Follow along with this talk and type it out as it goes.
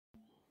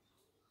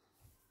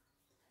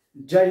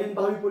जय हिंद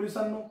भावी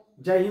पोलिसांनो,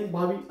 जय हिंद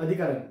भावी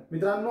अधिकाऱ्यांनो.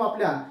 मित्रांनो,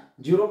 आपल्या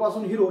झिरो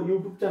पासून हिरो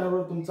युट्यूब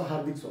चॅनलवर तुमचं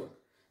हार्दिक स्वागत.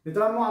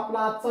 मित्रांनो, आपला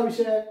आजचा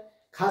विषय आहे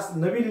खास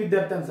नवीन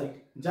विद्यार्थ्यांसाठी.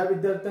 ज्या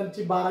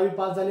विद्यार्थ्यांची 12वी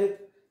पास झालेत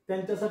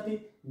त्यांच्यासाठी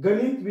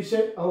गणित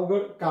विषय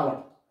अवघड का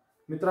वाटतो.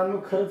 मित्रांनो,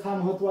 खरंच हा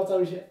महत्त्वाचा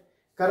विषय,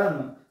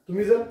 कारण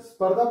तुम्ही जर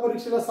स्पर्धा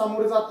परीक्षेला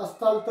सामोरे जात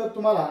असाल तर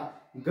तुम्हाला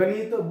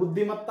गणित,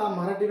 बुद्धिमत्ता,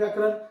 मराठी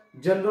व्याकरण,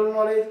 जनरल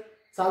नॉलेज,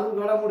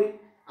 चालू घडामोडी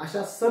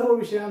अशा सर्व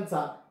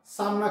विषयांचा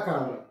सामना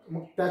करावा लागतो.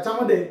 मग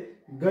त्याच्यामध्ये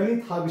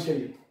गणित हा विषय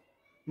येतो.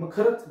 मग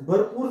खरंच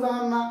भरपूर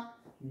जणांना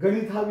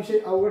गणित हा विषय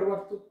अवघड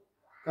वाटतो,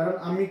 कारण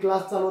आम्ही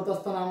क्लास चालवत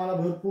असताना आम्हाला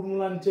भरपूर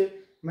मुलांचे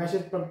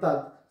मेसेज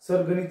पडतात,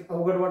 सर गणित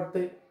अवघड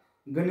वाटते.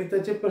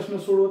 गणिताचे प्रश्न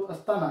सोडवत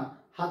असताना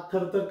हात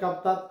थरथर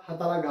कापतात,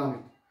 हाताला घाम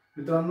येतो.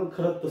 मित्रांनो,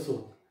 खरंच तसं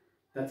होतं.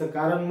 त्याचं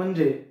कारण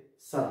म्हणजे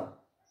सराव.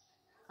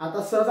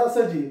 आता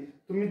सहजासहजी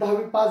तुम्ही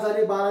 10वी पास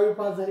झाले, 12वी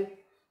पास झाले.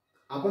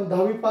 आपण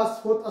 10वी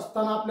पास होत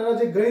असताना आपल्याला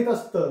जे गणित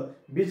असतं,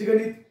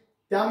 बीजगणित,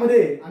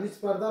 त्यामध्ये आणि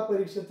स्पर्धा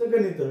परीक्षेचं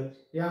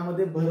गणित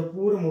यामध्ये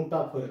भरपूर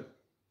मोठा फरक.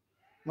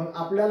 मग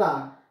आपल्याला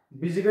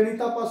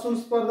बीजगणितापासून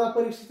स्पर्धा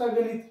परीक्षेचा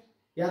गणित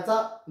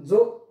याचा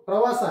जो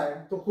प्रवास आहे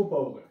तो खूप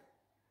अवघड,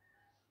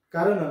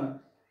 कारण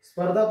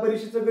स्पर्धा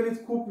परीक्षेचं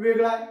गणित खूप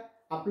वेगळं आहे,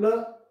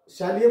 आपलं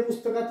शालेय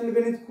पुस्तकातील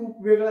गणित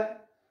खूप वेगळं आहे,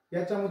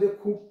 याच्यामध्ये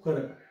खूप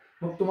फरक आहे.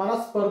 मग तुम्हाला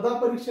स्पर्धा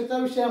परीक्षेच्या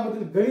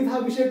विषयामधील गणित हा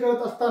विषय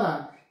करत असताना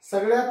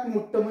सगळ्यात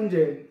मोठं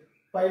म्हणजे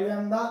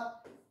पहिल्यांदा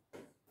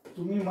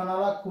तुम्ही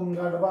मनाला खून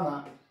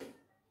गाठवाना,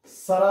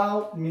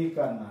 सराव मी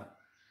करणार.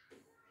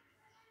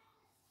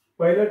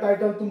 पहिलं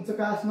टायटल तुमचं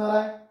काय असणार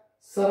आहे?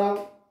 सराव.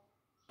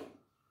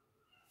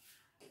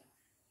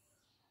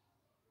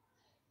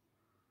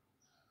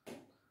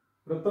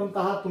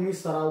 प्रथमतः तुम्ही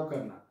सराव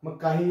करणार, मग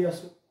काहीही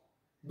असो.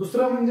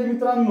 दुसरं म्हणजे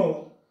मित्रांनो,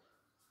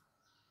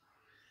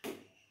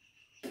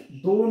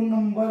 2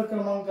 नंबर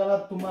क्रमांकाला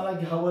तुम्हाला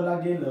घ्यावं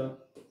लागेल.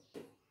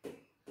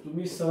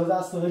 तुम्ही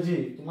सहजासहजी,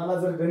 तुम्हाला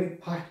जर गणित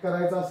फास्ट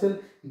करायचं असेल,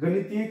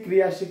 गणितीय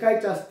क्रिया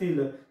शिकायच्या असतील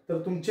तर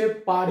तुमचे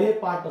पाढे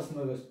पाठ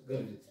असणं गरजेचं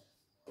आहे.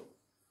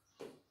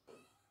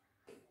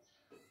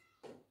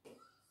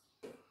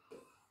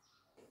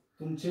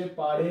 तुमचे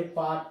पाढे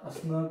पाठ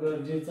असणं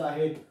गरजेचं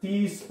आहे.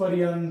 30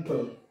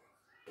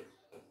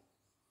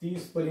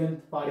 पर्यंत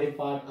पाढे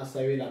पाठ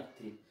असावे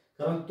लागतील,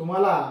 कारण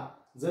तुम्हाला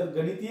जर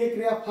गणितीय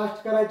क्रिया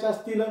फास्ट करायच्या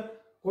असतील,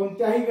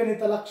 कोणत्याही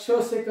गणिताला क्ष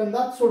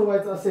सेकंदात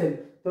सोडवायचं असेल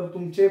तर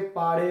तुमचे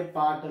पाढे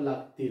पाठ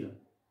लागतील.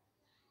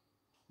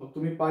 मग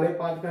तुम्ही पाढे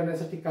पाठ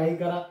करण्यासाठी काही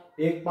करा,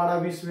 एक पाढा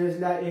 20 वेळेस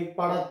लिहा, एक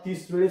पाढा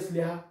 30 वेळेस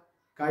लिहा,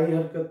 काही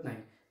हरकत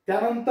नाही.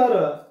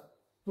 त्यानंतर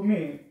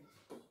तुम्ही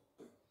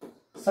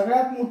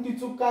सगळ्यात मोठी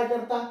चूक काय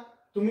करता,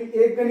 तुम्ही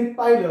एक गणित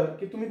पाहिलं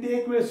की तुम्ही ते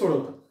एक वेळेस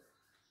सोडवता.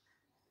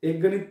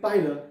 एक गणित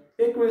पाहिलं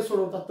एक वेळेस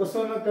सोडवता.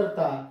 तसं न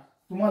करता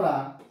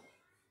तुम्हाला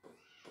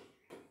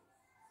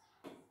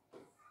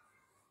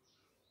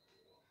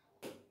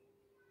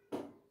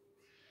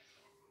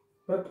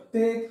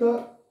प्रत्येक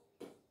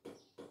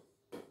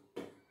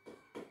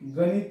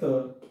गणित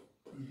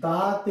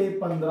 10 ते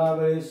 15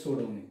 वेळेस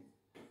सोडवणे.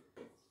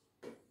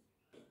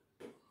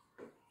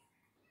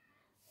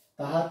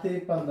 10 ते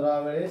 15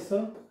 वेळेस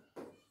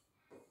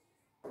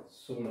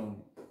सोडवणे.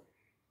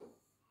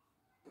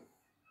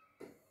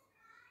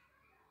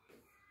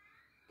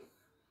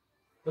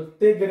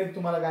 प्रत्येक गणित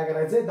तुम्हाला काय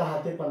करायचंय?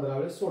 10 ते 15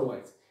 वेळेस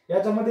सोडवायचं.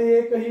 याच्यामध्ये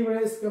एकही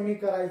वेळेस कमी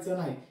करायचं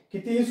नाही.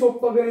 कितीही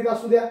सोपं गणित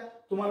असू द्या,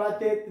 तुम्हाला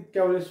ते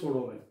तितक्या वेळेस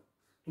सोडवलं.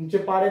 तुमचे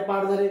पाढे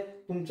पाठ झाले,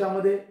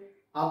 तुमच्यामध्ये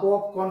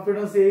आपोआप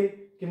कॉन्फिडन्स येईल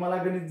की मला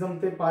गणित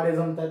जमते, पाढे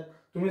जमतात.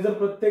 तुम्ही जर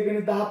प्रत्येक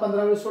गणित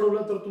 10-15 वेळेस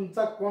सोडवलं तर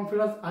तुमचा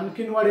कॉन्फिडन्स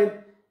आणखीन वाढेल.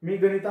 मी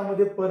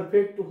गणितामध्ये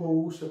परफेक्ट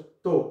होऊ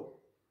शकतो.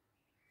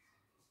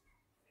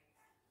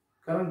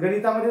 कारण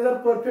गणितामध्ये जर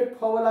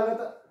परफेक्ट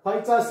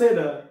व्हायचं असेल,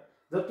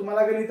 जर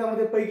तुम्हाला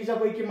गणितामध्ये पैकीच्या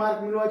पैकी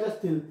मार्क मिळवायचे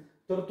असतील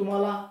तर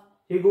तुम्हाला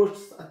ही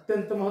गोष्ट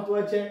अत्यंत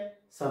महत्वाची आहे,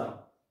 सराव.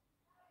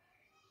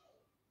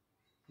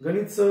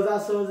 गणित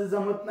सहजासहजी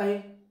जमत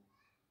नाही.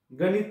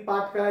 गणित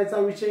पाठ करायचा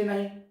विषय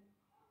नाही,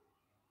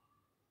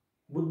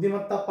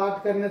 बुद्धिमत्ता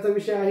पाठ करण्याचा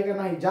विषय आहे का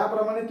नाही.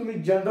 ज्याप्रमाणे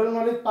तुम्ही जनरल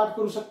नॉलेज पाठ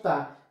करू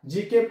शकता,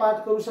 जीके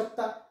पाठ करू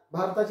शकता,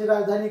 भारताची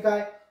राजधानी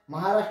काय,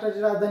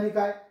 महाराष्ट्राची राजधानी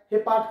काय हे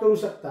पाठ करू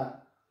शकता,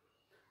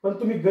 पण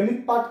तुम्ही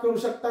गणित पाठ करू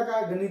शकता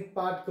का? गणित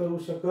पाठ करू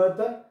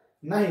शकत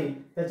नाही.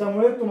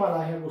 त्याच्यामुळे तुम्हाला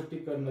ह्या गोष्टी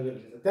करणं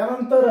गरजेचं.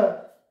 त्यानंतर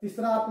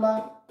तिसरा आपला,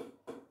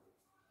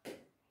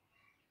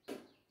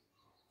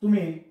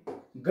 तुम्ही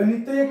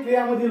गणितीय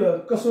क्रियामधील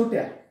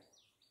कसोट्या,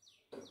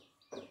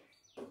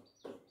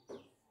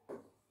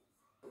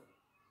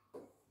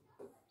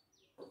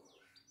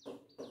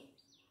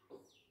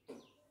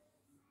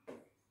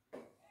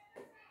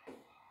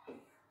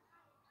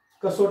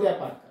 कसोट्या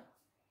पाठ करा.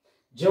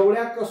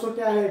 जेवढ्या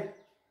कसोट्या आहेत,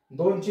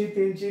 2ची,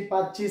 3ची,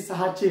 5ची,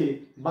 6ची,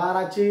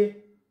 12ची,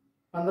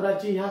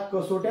 15ची, ह्या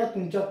कसोट्या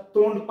तुमच्या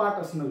तोंडपाठ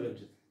असणं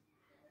गरजेचं.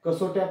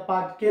 कसोट्या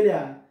पाठ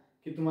केल्या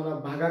की तुम्हाला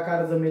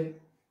भागाकार जमेल.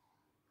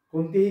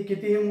 कोणतीही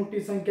कितीही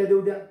मोठी संख्या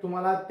देऊ द्या,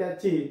 तुम्हाला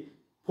त्याची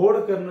फोड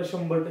करणं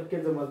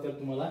 100% जमल. तर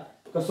तुम्हाला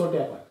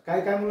कसोट्या पाठ.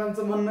 काय काय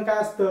मुलांचं म्हणणं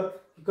काय असतं,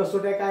 की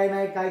कसोट्या काय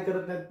नाही, काय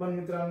करत नाहीत, पण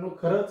मित्रांनो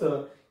खरंच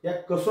या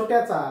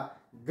कसोट्याचा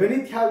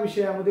गणित ह्या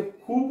विषयामध्ये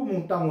खूप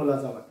मोठा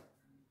मोलाचा वाटा.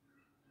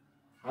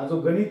 हा जो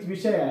गणित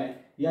विषय आहे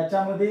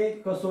याच्यामध्ये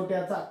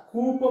कसोट्याचा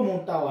खूप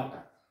मोठा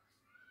वाटा.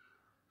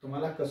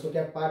 तुम्हाला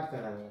कसोट्या पाठ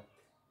कराव्या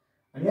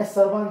लागतात आणि या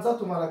सर्वांचा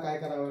तुम्हाला काय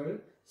करावा लागेल,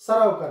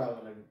 सराव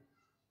करावा लागेल.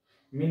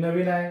 मी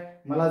नवीन आहे,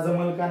 मला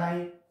जमल का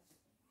नाही,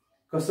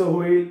 कसं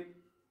होईल,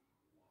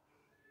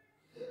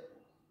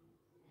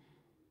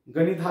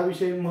 गणित हा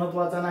विषय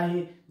महत्वाचा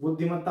नाही,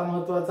 बुद्धिमत्ता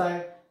महत्वाचा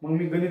आहे, मग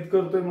मी गणित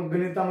करतोय, मग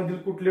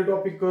गणितामधील कुठले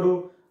टॉपिक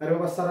करू, अरे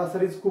बाबा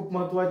सरासरीच खूप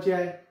महत्वाची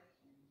आहे,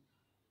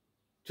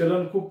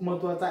 चलन खूप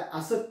महत्वाचं आहे,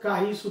 असं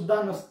काही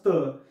सुद्धा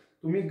नसतं.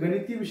 तुम्ही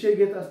गणिती विषय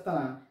घेत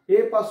असताना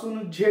ए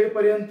पासून झेड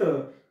पर्यंत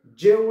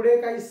जेवढे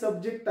काही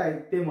सब्जेक्ट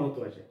आहेत ते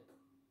महत्वाचे आहेत.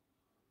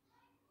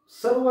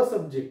 सर्व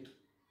सब्जेक्ट.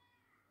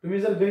 तुम्ही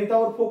जर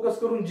गणितावर फोकस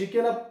करून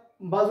जीकेला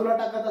बाजूला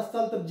टाकत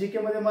असाल तर जीके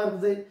मध्ये मार्क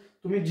जाईल.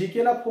 तुम्ही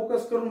जीकेला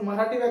फोकस करून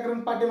मराठी व्याकरण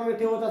पाठीमागे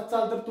ठेवत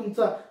असाल तर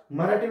तुमचा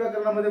मराठी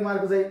व्याकरणामध्ये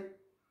मार्क जाईल.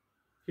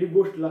 ही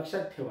गोष्ट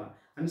लक्षात ठेवा.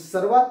 आणि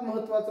सर्वात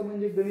महत्वाचं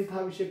म्हणजे गणित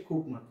हा विषय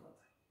खूप महत्वाचा आहे.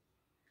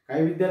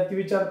 काही विद्यार्थी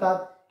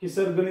विचारतात की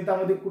सर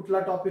गणितामध्ये कुठला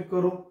टॉपिक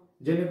करू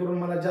जेणेकरून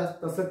मला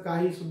जास्त, तसं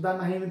काही सुद्धा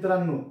नाही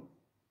मित्रांनो.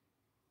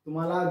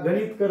 तुम्हाला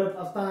गणित करत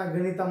असताना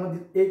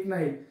गणितामध्ये एक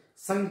नाही,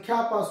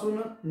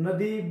 संख्यापासून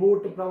नदी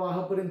बोट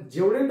प्रवाहापर्यंत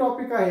जेवढे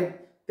टॉपिक आहेत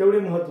तेवढे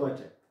महत्वाचे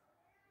आहेत.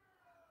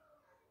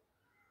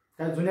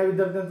 काय जुन्या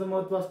विद्यार्थ्यांचं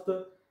महत्व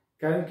असतं,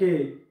 कारण की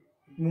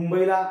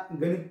मुंबईला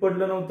गणित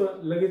पडलं नव्हतं,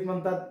 लगेच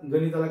म्हणतात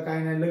गणिताला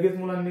काय नाही, लगेच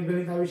मुलांनी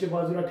गणित हा विषय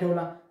बाजूला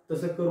ठेवला.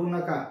 तसं करू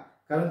नका,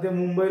 कारण ते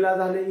मुंबईला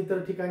झाले,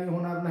 इतर ठिकाणी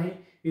होणार नाही.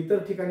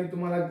 इतर ठिकाणी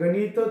तुम्हाला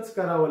गणितच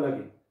करावं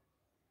लागेल.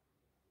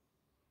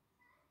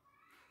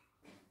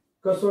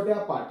 कसोट्या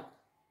पाठ.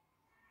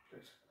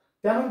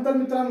 त्यानंतर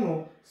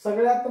मित्रांनो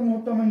सगळ्यात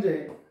मोठं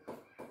म्हणजे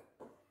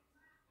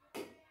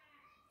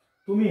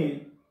तुम्ही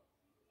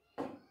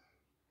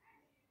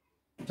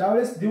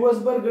ज्यावेळेस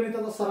दिवसभर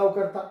गणिताचा सराव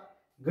करता,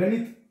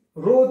 गणित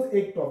रोज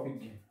एक टॉपिक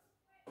घ्या.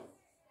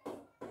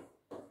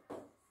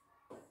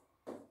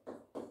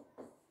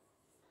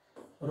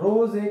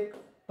 रोज एक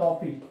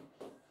टॉपिक.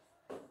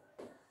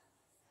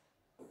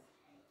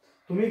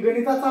 तुम्ही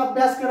गणिताचा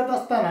अभ्यास करत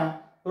असताना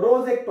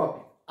रोज एक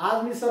टॉपिक.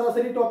 आज मी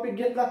सरासरी टॉपिक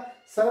घेतला,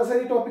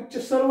 सरासरी टॉपिकचे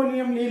सर्व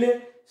नियम लिहिले,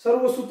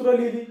 सर्व सूत्र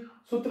लिहिली.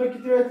 सूत्र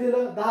किती वेळेस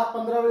लिहिलं,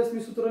 10-15 वेळेस मी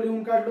सूत्र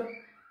लिहून काढलं.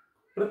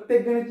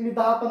 प्रत्येक गणित मी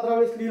 10-15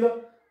 वेळेस लिहिलं.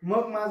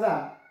 मग माझा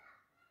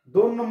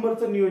 2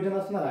 नंबरचं नियोजन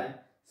असणार आहे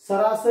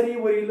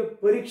सरासरीवरील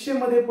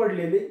परीक्षेमध्ये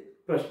पडलेले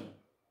प्रश्न.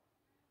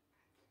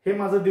 हे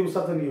माझं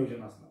दिवसाचं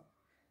नियोजन असणार.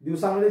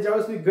 दिवसामध्ये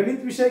ज्यावेळेस मी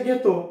गणित विषय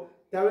घेतो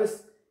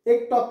त्यावेळेस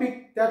एक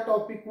टॉपिक, त्या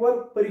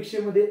टॉपिकवर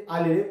परीक्षेमध्ये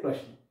आलेले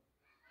प्रश्न,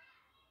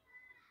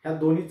 ह्या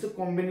दोन्हीचं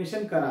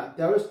कॉम्बिनेशन करा.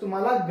 त्यावेळेस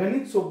तुम्हाला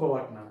गणित सोपं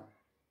वाटणार.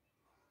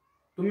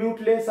 तुम्ही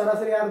उठले,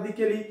 सरासरी अर्धी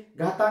केली,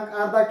 घातांक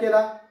अर्धा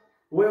केला,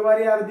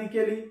 वयवारी अर्धी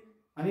केली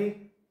आणि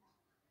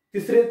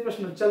तिसरे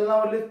प्रश्न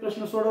चलनावरील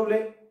प्रश्न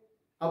सोडवले,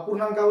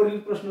 अपूर्णांकावरील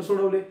प्रश्न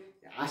सोडवले.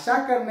 अशा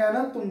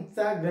करण्यानं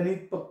तुमचा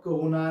गणित पक्क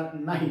होणार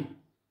नाही.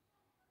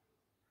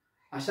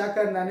 अशा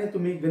करण्याने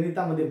तुम्ही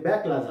गणितामध्ये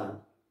बॅकला जाल.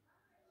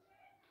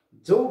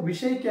 जो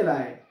विषय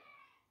केलाय,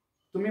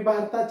 तुम्ही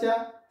भारताच्या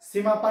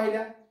सीमा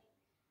पाहिल्या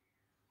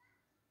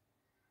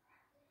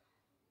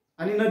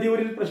आणि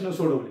नदीवरील प्रश्न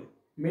सोडवले,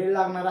 मेळ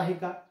लागणार आहे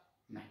का?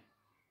 नाही.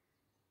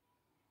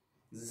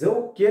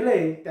 जो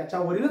केलंय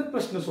त्याच्यावरीलच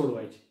प्रश्न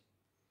सोडवायचे,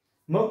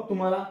 मग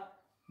तुम्हाला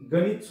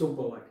गणित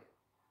सोपं वाटेल.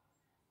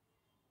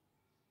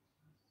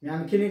 मी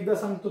आणखीन एकदा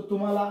सांगतो,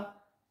 तुम्हाला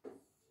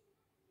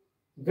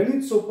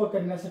गणित सोपं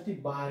करण्यासाठी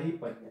भारी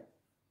पर्याय.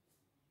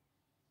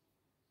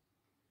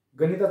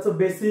 गणिताचं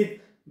बेसिक,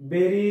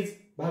 बेरीज,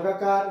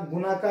 भागाकार,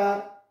 गुणाकार,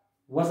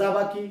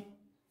 वजाबाकी,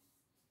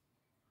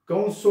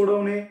 कंस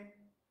सोडवणे,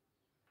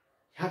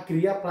 ह्या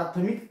क्रिया,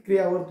 प्राथमिक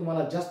क्रियावर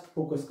तुम्हाला जास्त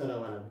फोकस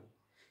करावा लागेल.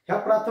 ह्या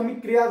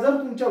प्राथमिक क्रिया जर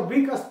तुमच्या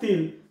वीक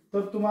असतील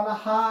तर तुम्हाला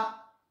हा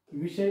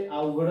विषय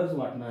अवघडच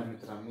वाटणार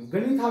मित्रांनो.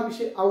 गणित हा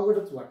विषय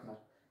अवघडच वाटणार,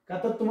 का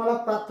तर तुम्हाला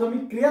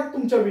प्राथमिक क्रिया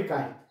तुमच्या वीक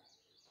आहेत.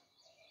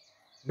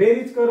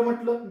 बेरीज कर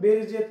म्हटलं,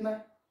 बेरीज येत नाही.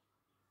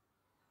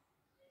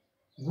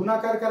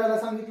 गुणाकार करायला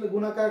सांगितलं,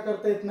 गुणाकार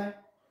करता येत नाही.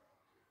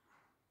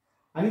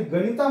 आणि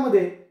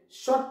गणितामध्ये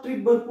शॉर्ट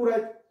ट्रिक भरपूर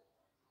आहेत.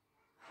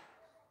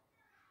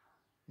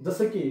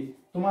 जसं की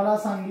तुम्हाला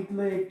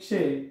सांगितलं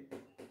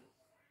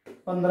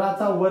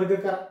 115चा वर्ग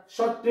करा,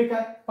 शॉर्ट ट्रिक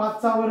आहे.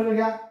 5चा वर्ग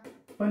घ्या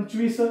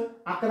 25,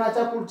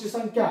 11च्या पुढची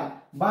संख्या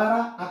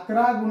 12,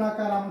 11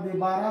 गुणाकारामध्ये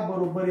 12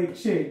 बरोबर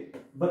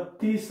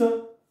 132,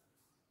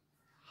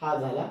 हा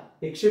झाला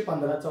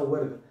 115चा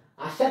वर्ग.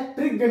 अशा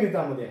ट्रिक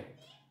गणितामध्ये आहे.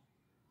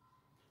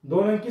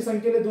 2 अंकी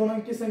संख्येला 2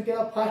 अंकी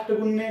संख्येला फास्ट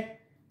गुणणे,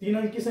 3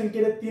 अंकी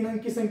संख्येला 3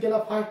 अंकी संख्येला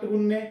फास्ट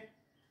गुणणे,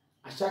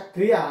 अशा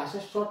क्रिया, अशा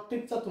शॉर्ट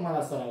ट्रिकचा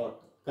तुम्हाला सराव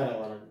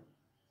करावा लागेल.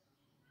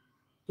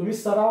 तुम्ही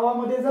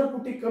सरावामध्ये जर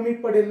कुठे कमी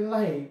पडेल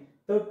नाही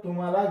तर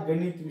तुम्हाला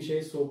गणित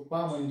विषय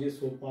सोपा म्हणजे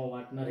सोपा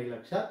वाटणार, हे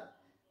लक्षात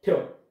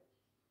ठेवा.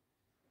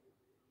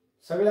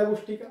 सगळ्या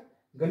गोष्टी का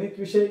गणित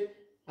विषय,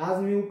 आज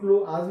मी उठलो,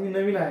 आज मी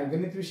नवीन आहे,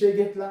 गणित विषय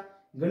घेतला,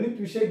 गणित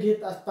विषय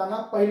घेत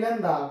असताना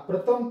पहिल्यांदा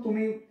प्रथम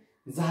तुम्ही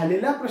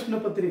झालेल्या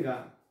प्रश्नपत्रिका,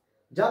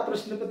 ज्या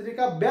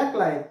प्रश्नपत्रिका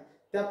बॅकला आहेत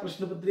त्या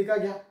प्रश्नपत्रिका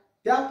घ्या.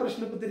 त्या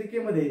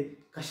प्रश्नपत्रिकेमध्ये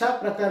कशा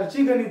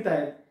प्रकारची गणित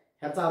आहेत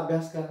ह्याचा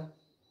अभ्यास करा.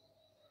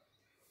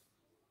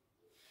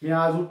 मी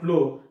आज उठलो,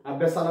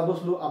 अभ्यासाला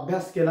बसलो,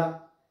 अभ्यास केला,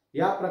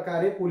 या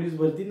प्रकारे पोलीस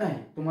भरती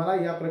नाही. तुम्हाला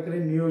या प्रकारे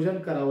नियोजन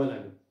करावं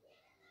लागेल.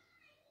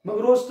 मग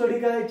रोज स्टडी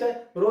करायचा आहे,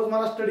 रोज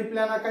मला स्टडी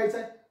प्लॅन आखायचा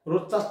आहे.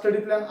 रोजचा स्टडी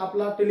प्लॅन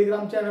आपला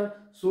Telegram channel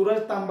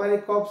Suraj Tambare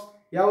cops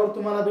यावर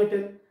तुम्हाला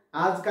भेटेल.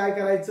 आज काय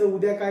करायचं,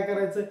 उद्या काय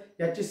करायचं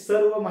याची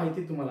सर्व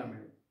माहिती तुम्हाला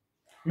मिळेल.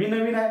 मी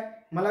नवीन आहे,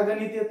 मला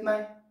गणित येत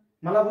नाही,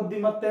 मला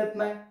बुद्धिमत्ता येत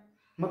नाही,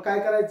 मग काय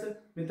करायचं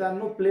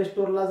मित्रांनो, प्ले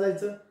स्टोअरला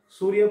जायचं,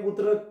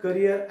 सूर्यपुत्र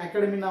करिअर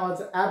अकॅडमी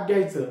नावाचं ऍप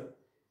घ्यायचं.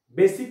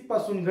 बेसिक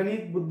पासून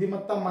गणित,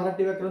 बुद्धिमत्ता,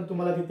 मराठी व्याकरण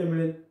तुम्हाला तिथे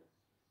मिळेल.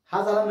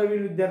 हा झाला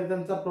नवीन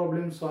विद्यार्थ्यांचा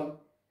प्रॉब्लेम सॉल्व.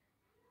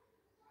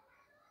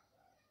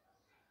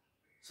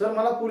 सर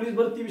मला पोलीस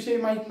भरती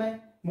विषयी माहित नाही,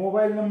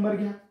 मोबाईल नंबर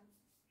घ्या.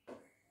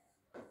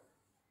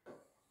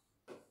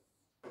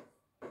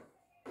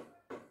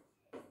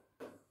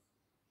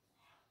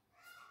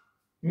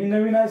 मी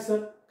नवीन आहे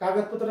सर,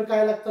 कागदपत्र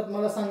काय लागतात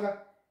मला सांगा,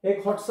 एक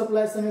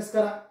व्हॉट्सअपला SMS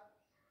करा,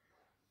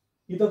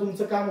 इथं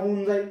तुमचं काम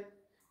होऊन जाईल.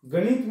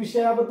 गणित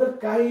विषयाबद्दल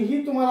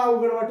काहीही तुम्हाला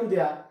अवघड वाटू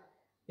द्या,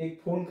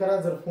 एक फोन करा.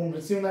 जर फोन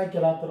रिसिव्ह नाही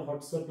केला तर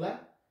व्हॉट्सअपला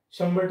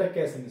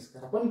 100% SMS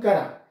करा, पण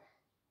करा.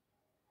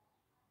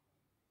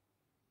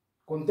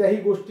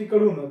 कोणत्याही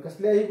गोष्टीकडून,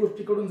 कसल्याही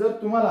गोष्टीकडून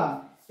जर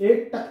तुम्हाला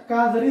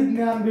 1% जरी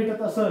ज्ञान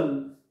भेटत असेल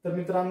तर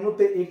मित्रांनो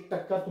ते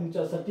 1%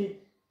 तुमच्यासाठी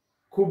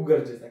खूप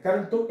गरजेचं आहे.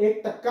 कारण तो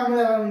 1%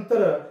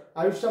 मिळाल्यानंतर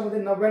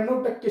आयुष्यामध्ये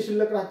 99%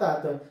 शिल्लक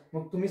राहतात.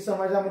 मग तुम्ही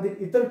समाजामध्ये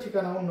इतर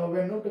ठिकाणाहून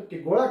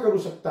 99% गोळा करू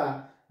शकता.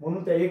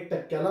 म्हणून त्या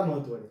 1%ला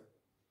महत्व आहे.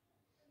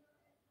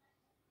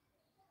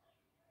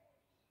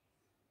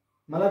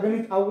 मला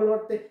गणित अवघड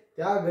वाटते,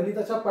 त्या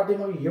गणिताच्या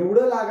पाठीमागे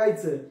एवढं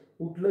लागायचं.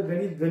 कुठलं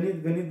गणित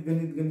गणित गणित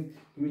गणित गणित.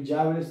 तुम्ही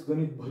ज्या वेळेस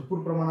गणित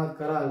भरपूर प्रमाणात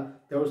कराल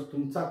त्यावेळेस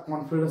तुमचा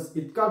कॉन्फिडन्स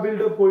इतका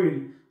बिल्डअप होईल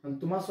आणि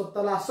तुम्हाला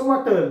स्वतःला असं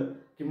वाटेल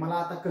की मला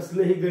आता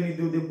कसलंही गणित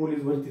देऊ दे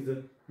पोलीस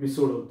भरतीचं, मी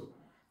सोडवतो.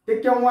 ते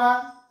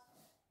केव्हा,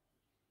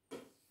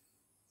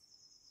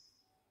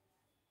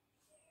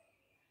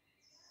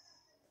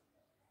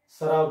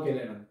 सराव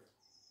केल्यानंतर.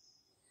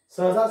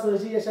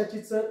 सहजासहजी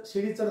यशाची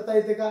शिडी चढता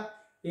येते का?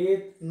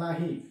 येत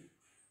नाही.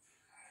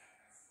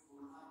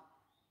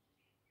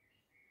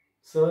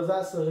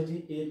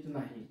 सहजासहजी येत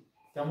नाही.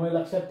 त्यामुळे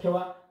लक्षात ठेवा,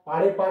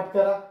 पाढेपाठ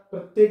करा,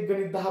 प्रत्येक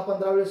गणित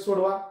 10-15 वेळेस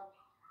सोडवा.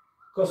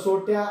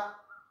 कसोट्या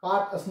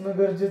पाठ असणं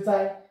गरजेचं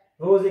आहे,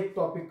 रोज एक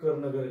टॉपिक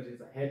करणं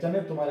गरजेचं आहे. ह्याच्याने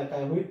तुम्हाला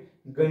काय होईल,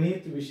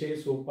 गणित विषय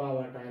सोपा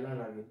वाटायला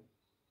लागेल.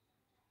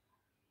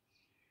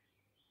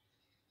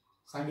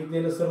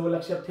 सांगितलेलं सर्व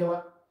लक्षात ठेवा.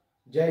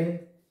 जय हिंद,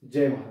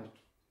 जय महाराष्ट्र.